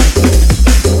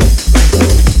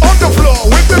on the floor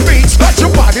with the beats. Got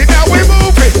your body, now we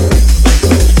move it.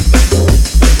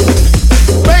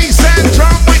 Bass and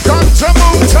drum, we come to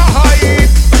move to high.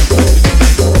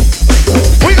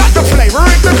 We got the flavor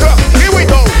in the club. Here we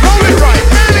go, roll it right,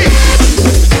 ready?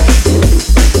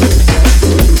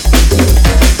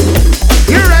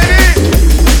 You ready?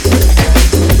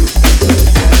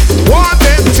 Want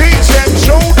them, teach them,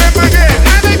 show them again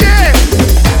and again.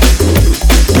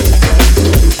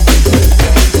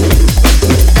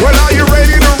 Well, are you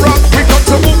ready to rock? We come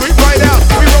to move it right out.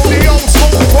 We roll the old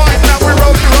school quiet, now we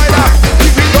roll it right out.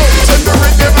 Keep it going to the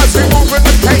rhythm as we move in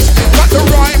the pace. Got the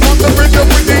rhyme on the rhythm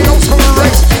with the old school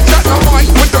race. Got the mic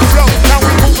with the flow, now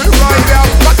we move it right out.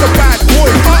 Got the bad boy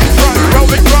up front,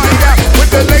 roll it right out.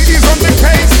 With the ladies on the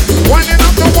case, winding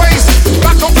up the waist.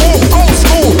 Back and forth, old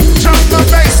school, jump the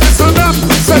bass. Listen up,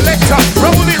 selector,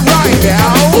 roll it right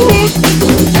out.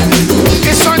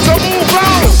 It's time to move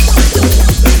out.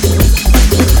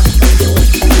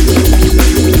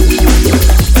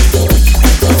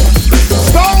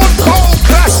 Stone Cold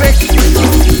Classic.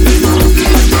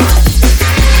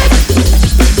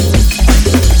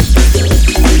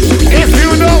 If you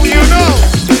know, you know.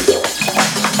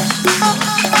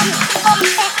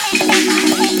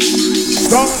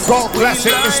 Stone Cold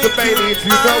Classic, Mr. Bailey. If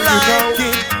you know, you know.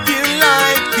 You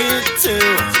like it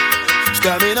too.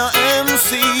 Stabbing our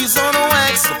MCs on a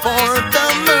wax for the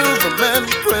movement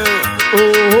crew.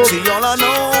 Oh, See, all I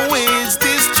know is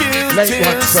this tune Late till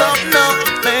one, sir. something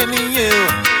up and you.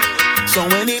 So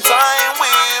anytime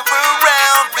we're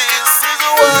around, this is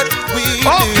what we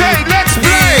okay, do. let's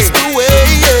play. It's the way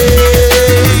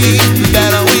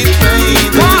that we play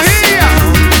this Come here.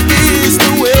 sound. It's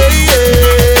the way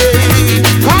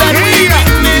Come that we here.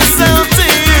 bring this sound to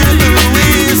you.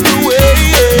 It's the way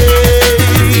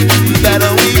that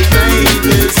we play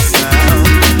this sound.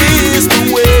 It's the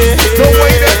way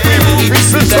that we move,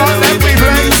 it's the song that we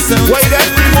play. Way that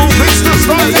we move, it's the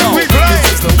song that we play.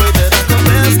 This is the way that I can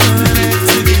best connect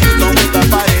to you. Don't with the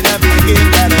body that begin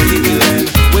that I heal.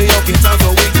 We okay time so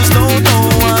we just don't know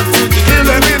what to do. Give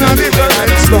them in a different I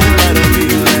don't song. know how to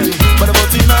feel it. But about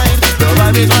tonight, the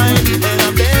vibe is right, and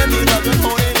I'm dancing, I've been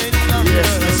holding it in.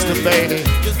 Yes, Mr. Bailey.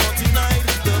 Just for tonight,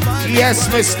 the vibe. Yes,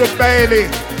 Mr. Bailey.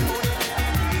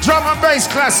 Drum and bass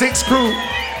classics crew.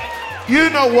 You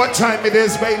know what time it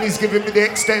is. Bailey's giving me the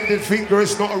extended finger.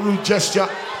 It's not a rude gesture.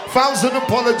 1,000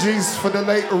 apologies for the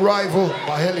late arrival.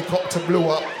 My helicopter blew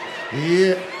up.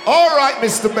 Yeah. All right,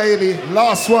 Mr. Bailey.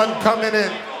 Last one coming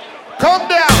in. Come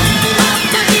down.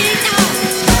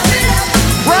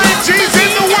 Brian G's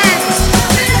in the wings.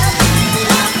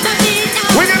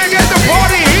 We're gonna get the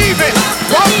party heaving.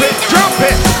 Bump it, jump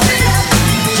it.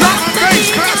 Drum and bass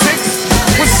classics.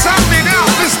 We're sounding out.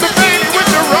 Mr. Bailey with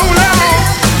the roll out.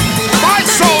 My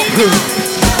soul crew.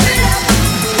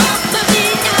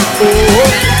 Oh,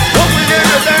 what we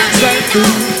gonna dance and do?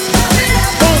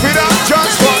 Move it up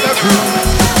just for the crew.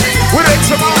 With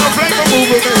X amount of flavor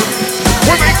moving in.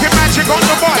 We're making magic on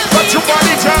the mic. Got your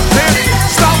body jumping.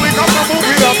 Starting up and move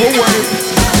it up away.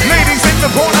 Ladies in the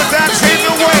corner dancing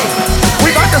away. We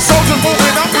got the soldiers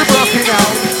moving up, we're rocking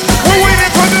out. We're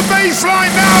waiting for the bass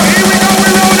line now. Here we go,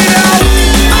 we're rolling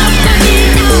out.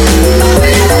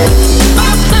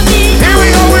 Here we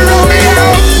go, we're rolling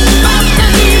out.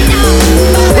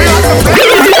 We got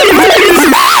the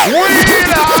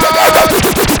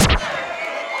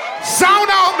sound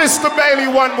out, Mr. Bailey,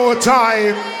 one more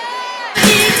time.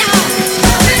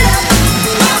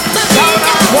 Sound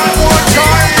out one more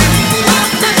time.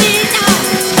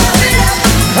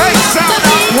 Hey, sound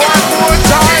out one more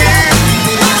time.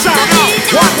 Sound out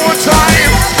one more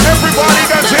time. Everybody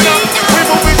that's it up. We're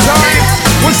moving time.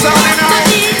 We're sounding out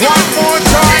one more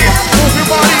time. Move your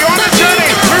body on a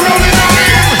journey. We're rolling on.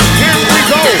 Here we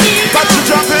go. Got you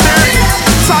jumping in.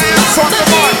 Science on the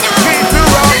mark. Keep you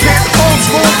rocking. Old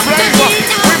school flavor.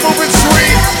 We're moving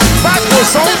sweet. Bad boy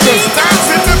soldiers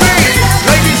dancing the beat.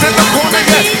 Ladies in the corner,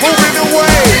 yeah, moving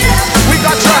away. We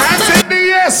got your hands in the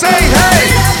air. Say hey.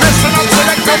 Listen up,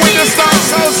 selector with the style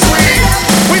so sweet.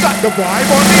 We got the vibe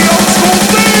on the old school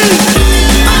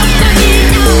beat.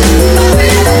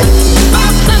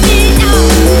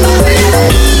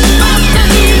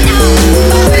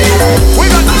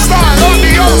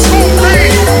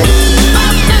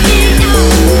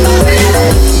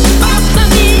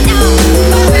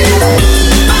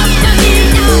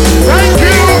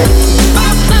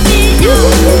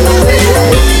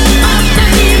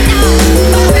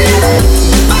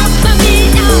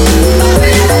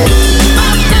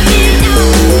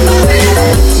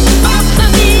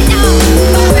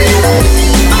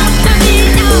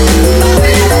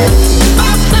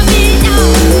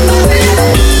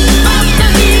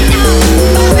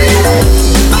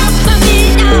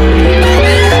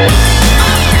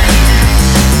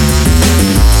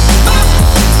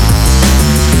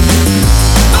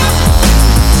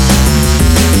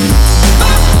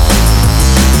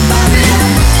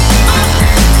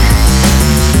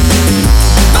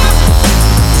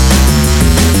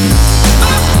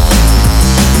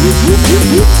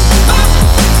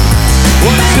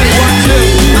 One, two.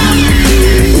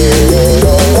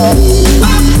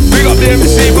 Big up the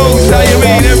MC Moves, how you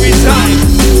mean every time.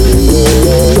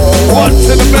 One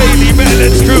to the Bailey,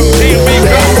 Melons Crew, DNB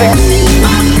Classics.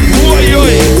 Oi,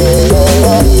 oi.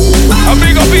 A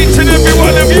big up each and every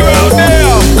one of you out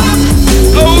there.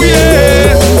 Oh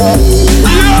yeah.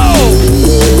 Yo.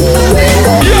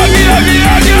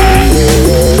 Yaga.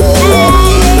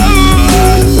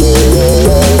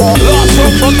 Last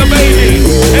one from the Bailey,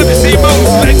 MC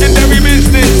Moves, legendary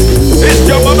business. It's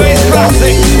Drum and Bass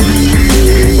Classics.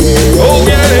 Oh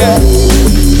yeah.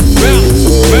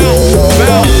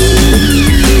 Bounce.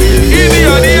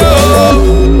 Idio.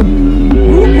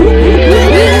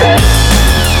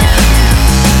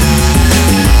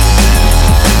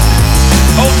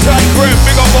 Outside Graham,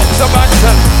 big up Boxer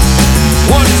Banton.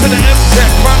 One to the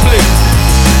M-Tech family.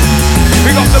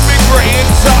 Big up the big Ray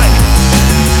inside.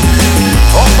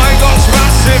 Oh my gosh,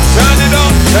 massive. Turn it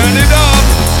up.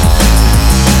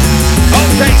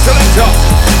 Okay, selector.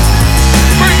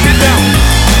 Break it down.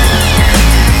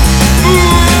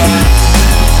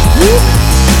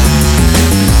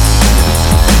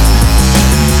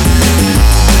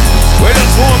 We're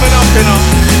just warming up, you know.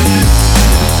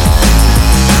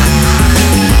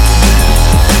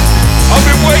 I've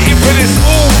been waiting for this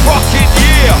all fucking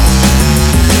year.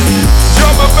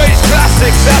 Drum and Bass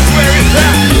Classics, that's where it's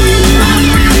at.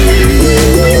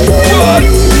 What?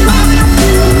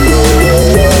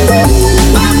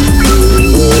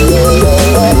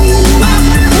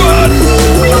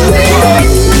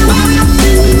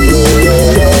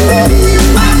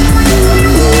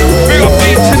 Big up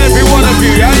each and every one of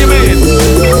you, how you mean?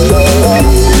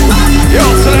 Yo,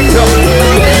 selector.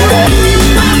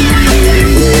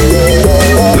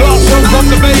 Last one from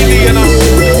the Bailey, you know.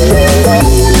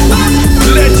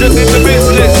 Legend in the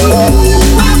business.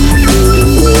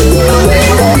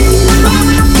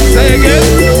 Say again.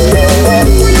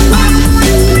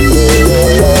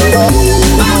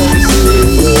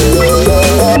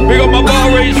 Big up my Bar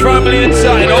Rage family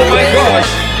inside, oh my gosh.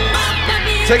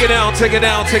 Take it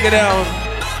down.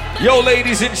 Yo,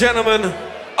 ladies and gentlemen,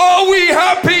 are we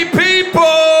happy people?